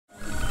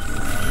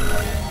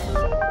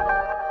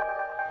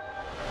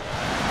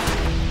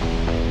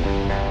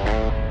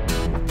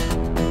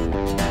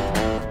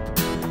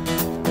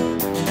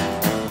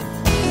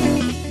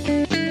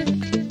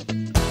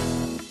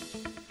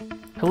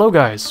Hello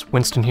guys,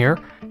 Winston here.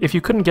 If you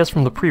couldn't guess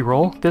from the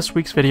pre-roll, this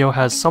week's video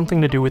has something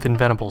to do with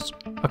Inventables.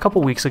 A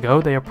couple weeks ago,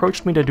 they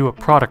approached me to do a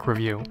product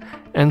review,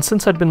 and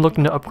since I'd been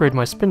looking to upgrade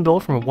my spindle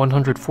from a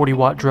 140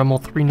 watt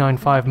Dremel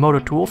 395 moto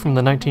tool from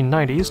the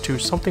 1990s to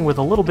something with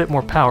a little bit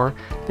more power,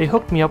 they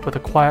hooked me up with a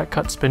Quiet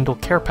Cut Spindle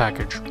care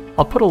package.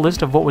 I'll put a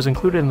list of what was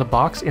included in the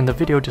box in the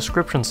video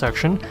description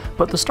section,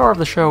 but the star of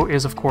the show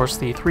is of course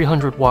the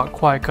 300 watt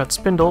Quiet Cut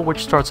Spindle,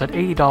 which starts at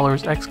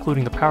 $80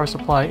 excluding the power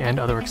supply and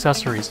other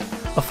accessories.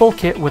 A full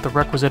kit with the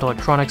requisite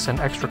electronics and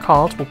extra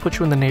collets will put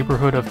you in the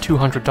neighborhood of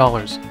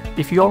 $200.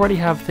 If you already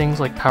have things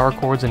like power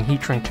cords and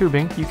heat shrink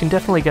tubing, you can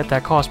definitely get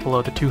that cost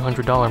below the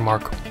 $200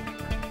 mark.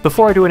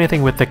 Before I do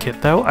anything with the kit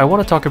though, I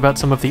want to talk about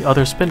some of the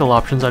other spindle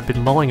options I've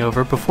been mulling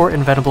over before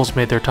Inventables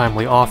made their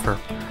timely offer.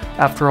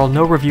 After all,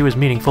 no review is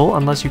meaningful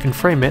unless you can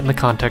frame it in the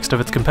context of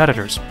its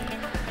competitors.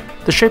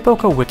 The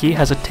Shapeoko wiki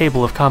has a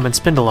table of common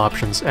spindle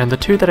options, and the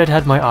two that I'd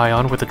had my eye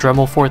on were the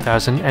Dremel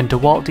 4000 and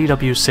DeWalt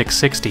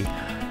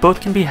DW660.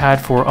 Both can be had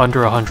for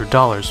under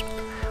 $100.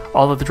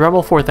 Although the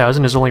Dremel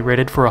 4000 is only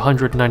rated for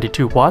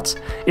 192 watts,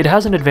 it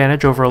has an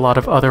advantage over a lot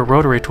of other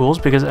rotary tools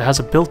because it has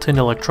a built-in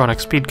electronic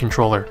speed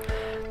controller.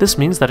 This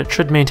means that it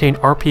should maintain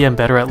RPM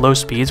better at low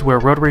speeds where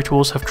rotary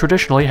tools have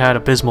traditionally had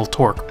abysmal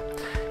torque.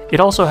 It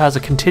also has a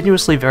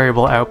continuously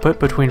variable output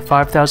between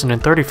 5,000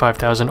 and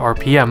 35,000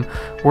 RPM,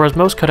 whereas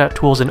most cutout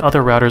tools and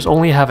other routers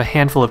only have a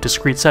handful of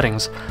discrete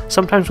settings,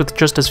 sometimes with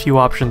just as few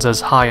options as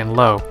high and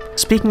low.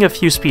 Speaking of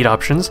few speed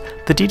options,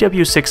 the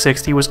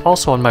DW660 was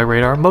also on my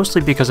radar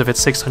mostly because of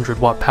its 600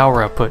 watt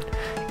power output.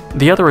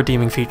 The other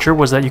redeeming feature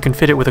was that you can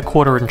fit it with a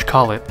 1/4 inch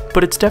collet,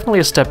 but it's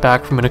definitely a step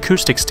back from an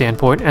acoustic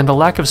standpoint, and the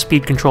lack of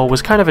speed control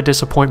was kind of a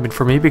disappointment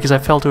for me because I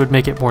felt it would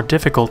make it more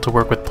difficult to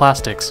work with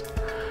plastics.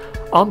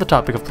 On the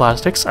topic of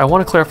plastics, I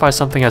want to clarify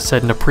something I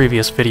said in a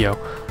previous video.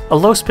 A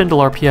low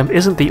spindle RPM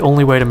isn't the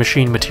only way to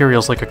machine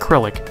materials like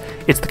acrylic.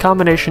 It's the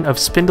combination of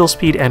spindle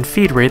speed and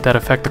feed rate that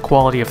affect the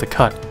quality of the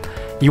cut.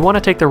 You want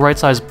to take the right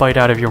size bite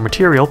out of your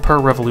material per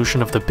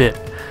revolution of the bit.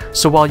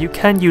 So while you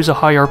can use a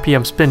high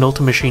RPM spindle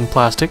to machine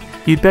plastic,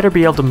 you'd better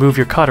be able to move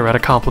your cutter at a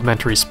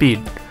complementary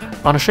speed.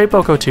 On a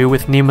Shapeoko 2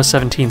 with NEMA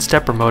 17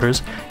 stepper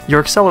motors, your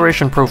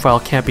acceleration profile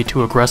can't be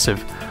too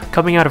aggressive.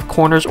 Coming out of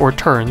corners or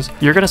turns,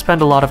 you're going to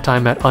spend a lot of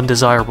time at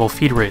undesirable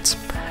feed rates.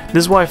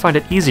 This is why I find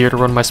it easier to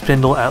run my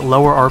spindle at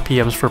lower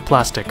RPMs for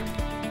plastic.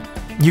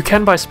 You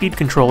can buy speed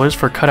controllers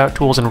for cutout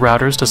tools and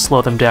routers to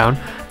slow them down.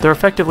 They're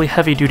effectively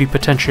heavy-duty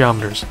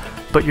potentiometers,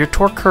 but your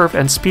torque curve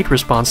and speed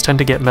response tend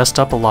to get messed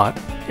up a lot.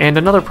 And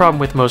another problem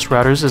with most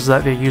routers is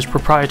that they use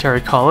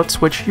proprietary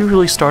collets, which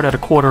usually start at a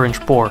 1/4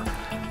 inch bore.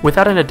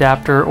 Without an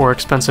adapter or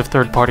expensive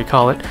third-party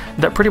collet,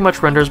 that pretty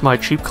much renders my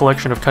cheap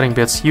collection of cutting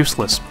bits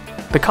useless.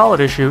 The collet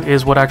issue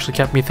is what actually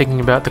kept me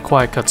thinking about the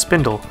Quiet Cut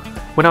Spindle.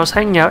 When I was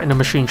hanging out in a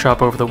machine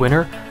shop over the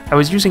winter, I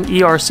was using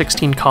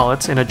ER16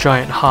 collets in a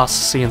giant Haas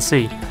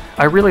CNC.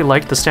 I really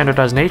liked the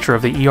standardized nature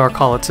of the ER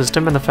collet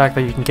system and the fact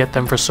that you can get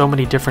them for so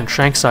many different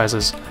shank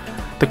sizes.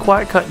 The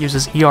Quiet Cut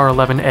uses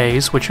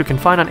ER11As, which you can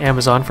find on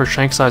Amazon for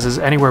shank sizes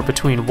anywhere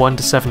between 1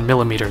 to 7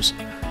 millimeters.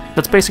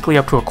 That's basically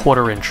up to a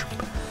 1/4 inch.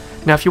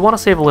 Now if you want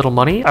to save a little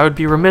money, I would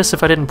be remiss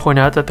if I didn't point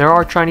out that there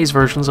are Chinese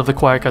versions of the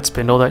Quiet Cut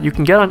Spindle that you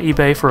can get on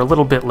eBay for a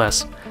little bit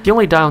less. The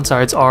only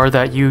downsides are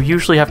that you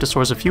usually have to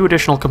source a few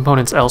additional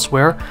components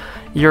elsewhere,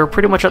 you're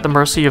pretty much at the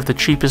mercy of the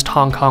cheapest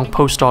Hong Kong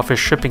post office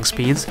shipping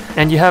speeds,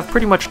 and you have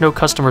pretty much no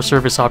customer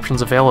service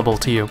options available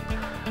to you.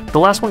 The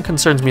last one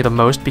concerns me the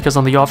most because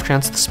on the off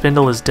chance the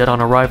spindle is dead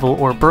on arrival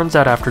or burns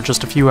out after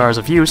just a few hours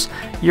of use,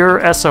 you're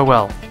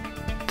SOL.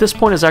 This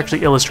point is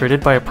actually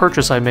illustrated by a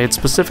purchase I made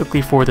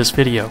specifically for this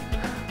video.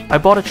 I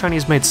bought a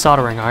Chinese-made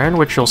soldering iron,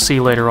 which you'll see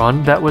later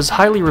on, that was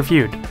highly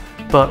reviewed,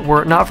 but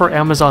were it not for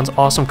Amazon's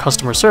awesome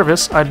customer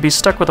service, I'd be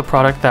stuck with a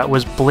product that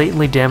was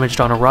blatantly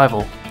damaged on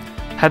arrival.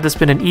 Had this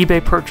been an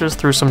eBay purchase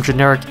through some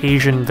generic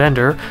Asian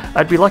vendor,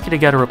 I'd be lucky to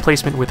get a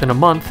replacement within a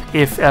month,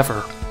 if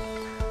ever.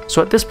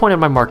 So at this point in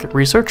my market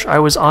research, I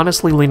was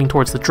honestly leaning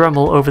towards the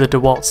Dremel over the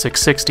DeWalt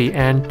 660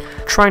 and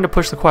trying to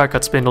push the Quiet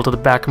Cut Spindle to the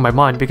back of my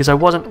mind because I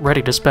wasn't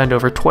ready to spend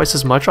over twice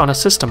as much on a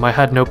system I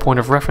had no point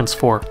of reference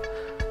for.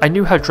 I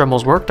knew how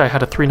Dremels worked, I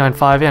had a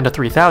 395 and a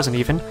 3000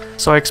 even,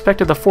 so I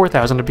expected the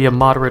 4000 to be a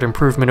moderate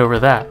improvement over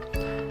that.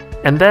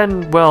 And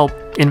then, well,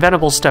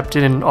 Inventables stepped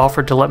in and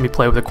offered to let me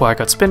play with the Quiet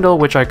Cut Spindle,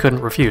 which I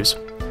couldn't refuse.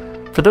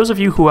 For those of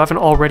you who haven't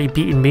already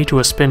beaten me to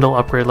a spindle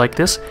upgrade like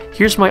this,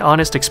 here's my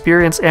honest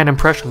experience and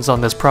impressions on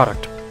this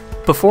product.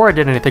 Before I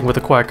did anything with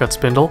the Quiet Cut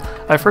Spindle,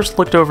 I first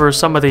looked over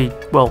some of the,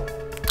 well,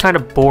 kind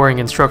of boring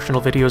instructional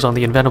videos on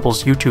the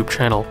Inventables YouTube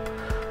channel.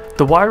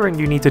 The wiring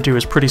you need to do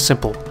is pretty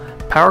simple.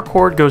 Power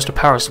cord goes to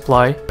power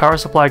supply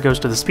goes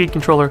to the speed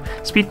controller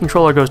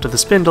goes to the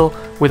spindle,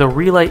 with a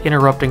relay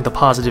interrupting the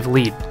positive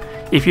lead.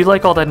 If you'd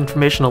like all that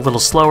information a little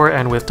slower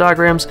and with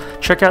diagrams,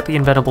 check out the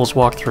Inventables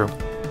walkthrough.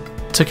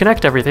 To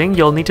connect everything,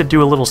 you'll need to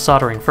do a little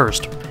soldering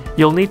first.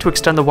 You'll need to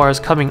extend the wires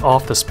coming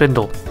off the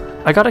spindle.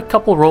 I got a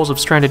couple rolls of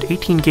stranded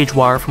 18 gauge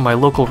wire from my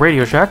local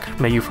Radio Shack,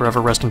 may you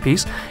forever rest in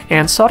peace,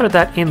 and soldered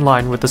that in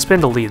line with the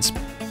spindle leads.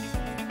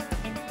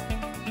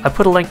 I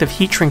put a length of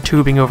heat shrink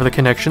tubing over the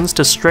connections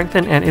to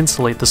strengthen and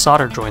insulate the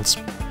solder joints.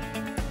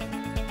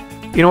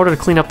 In order to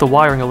clean up the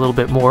wiring a little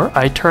bit more,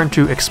 I turned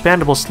to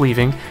expandable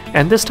sleeving,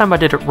 and this time I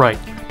did it right,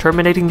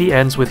 terminating the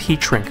ends with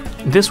heat shrink.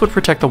 This would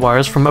protect the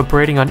wires from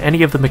abrading on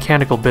any of the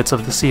mechanical bits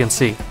of the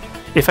CNC.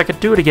 If I could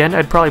do it again,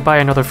 I'd probably buy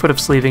another foot of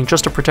sleeving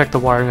just to protect the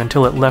wiring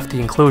until it left the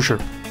enclosure.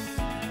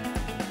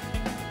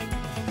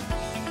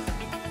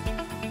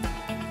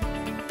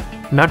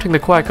 Mounting the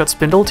Quiet Cut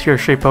Spindle to your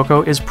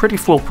Shapeoko is pretty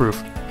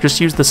foolproof. Just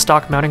use the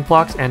stock mounting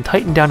blocks and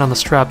tighten down on the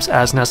straps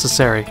as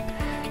necessary.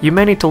 You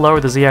may need to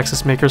lower the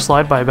Z-axis maker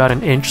slide by about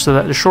an inch so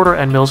that the shorter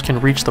end mills can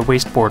reach the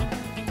wasteboard.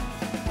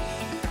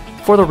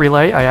 For the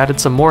relay, I added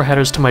some more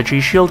headers to my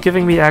G-Shield,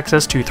 giving me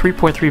access to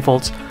 3.3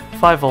 volts,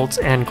 5 volts,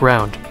 and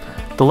ground.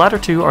 The latter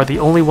two are the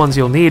only ones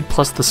you'll need,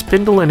 plus the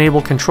spindle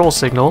enable control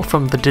signal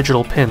from the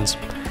digital pins.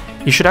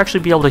 You should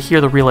actually be able to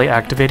hear the relay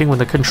activating when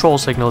the control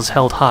signal is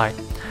held high.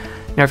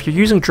 Now if you're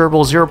using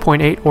GRBL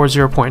 0.8 or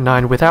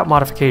 0.9 without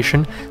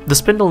modification, the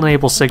spindle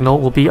enable signal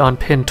will be on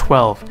pin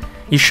 12.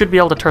 You should be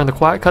able to turn the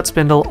Quiet Cut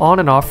Spindle on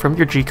and off from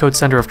your G-code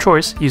sender of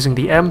choice using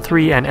the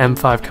M3 and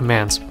M5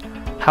 commands.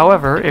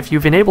 However, if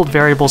you've enabled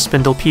variable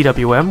spindle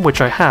PWM, which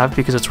I have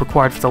because it's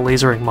required for the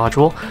lasering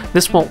module,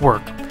 this won't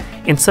work.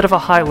 Instead of a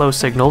high-low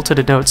signal to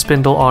denote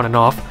spindle on and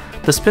off,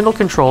 the spindle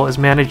control is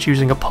managed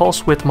using a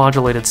pulse width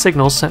modulated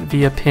signal sent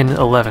via pin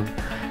 11.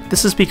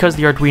 This is because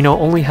the Arduino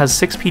only has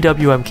 6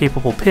 PWM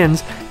capable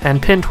pins,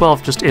 and pin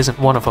 12 just isn't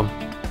one of them.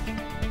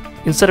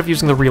 Instead of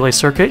using the relay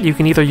circuit, you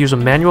can either use a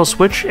manual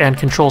switch and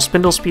control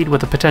spindle speed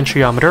with a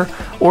potentiometer,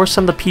 or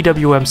send the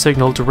PWM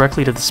signal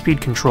directly to the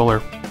speed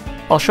controller.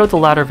 I'll show the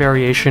latter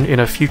variation in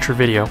a future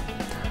video.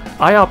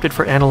 I opted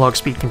for analog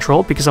speed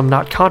control because I'm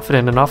not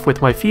confident enough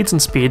with my feeds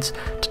and speeds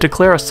to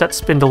declare a set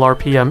spindle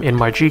RPM in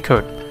my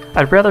G-code.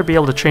 I'd rather be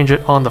able to change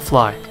it on the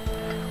fly.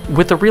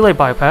 With the relay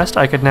bypassed,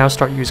 I could now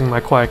start using my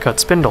Quiet Cut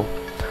Spindle.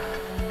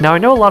 Now I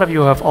know a lot of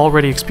you have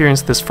already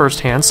experienced this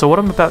firsthand, so what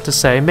I'm about to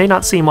say may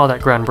not seem all that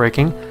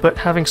groundbreaking, but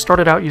having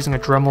started out using a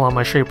Dremel on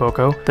my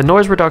Shapeoko, the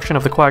noise reduction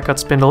of the Quiet Cut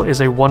Spindle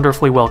is a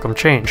wonderfully welcome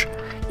change.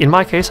 In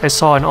my case, I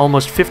saw an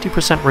almost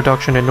 50%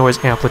 reduction in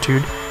noise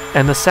amplitude,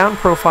 and the sound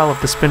profile of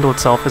the spindle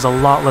itself is a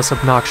lot less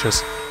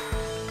obnoxious.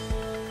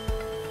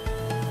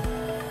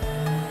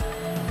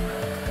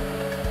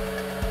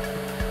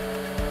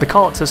 The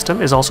collet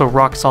system is also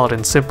rock solid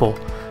and simple.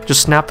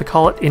 Just snap the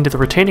collet into the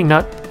retaining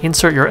nut,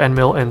 insert your end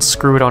mill, and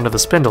screw it onto the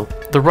spindle.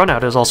 The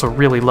runout is also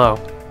really low.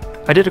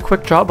 I did a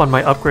quick job on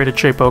my upgraded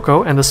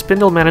Shapeoko, and the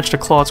spindle managed to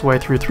claw its way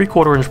through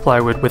 3/4 inch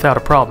plywood without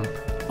a problem.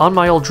 On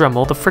my old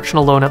Dremel, the friction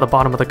alone at the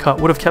bottom of the cut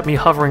would have kept me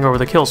hovering over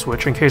the kill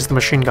switch in case the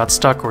machine got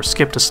stuck or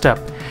skipped a step.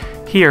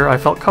 Here, I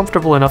felt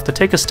comfortable enough to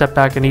take a step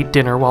back and eat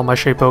dinner while my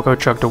Shapeoko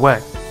chugged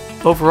away.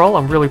 Overall,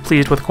 I'm really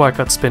pleased with Quiet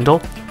Cut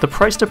Spindle. The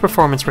price to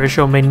performance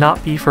ratio may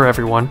not be for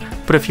everyone,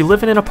 but if you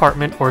live in an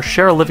apartment or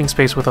share a living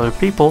space with other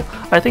people,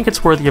 I think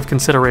it's worthy of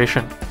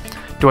consideration.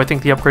 Do I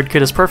think the upgrade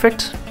kit is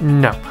perfect?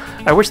 No.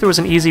 I wish there was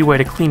an easy way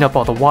to clean up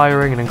all the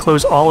wiring and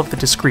enclose all of the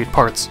discrete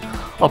parts.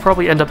 I'll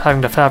probably end up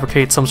having to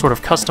fabricate some sort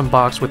of custom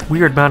box with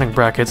weird mounting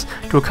brackets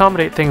to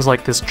accommodate things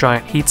like this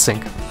giant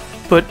heatsink.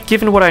 But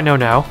given what I know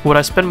now, would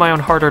I spend my own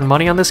hard-earned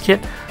money on this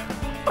kit?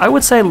 I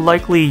would say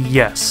likely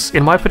yes.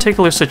 In my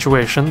particular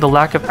situation, the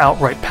lack of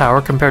outright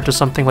power compared to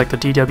something like the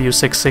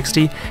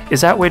DW660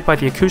 is outweighed by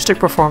the acoustic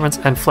performance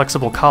and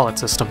flexible collet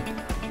system.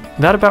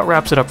 That about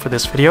wraps it up for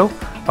this video.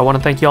 I want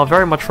to thank you all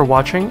very much for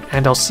watching,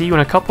 and I'll see you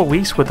in a couple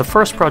weeks with the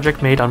first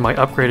project made on my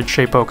upgraded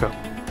Shapeoko.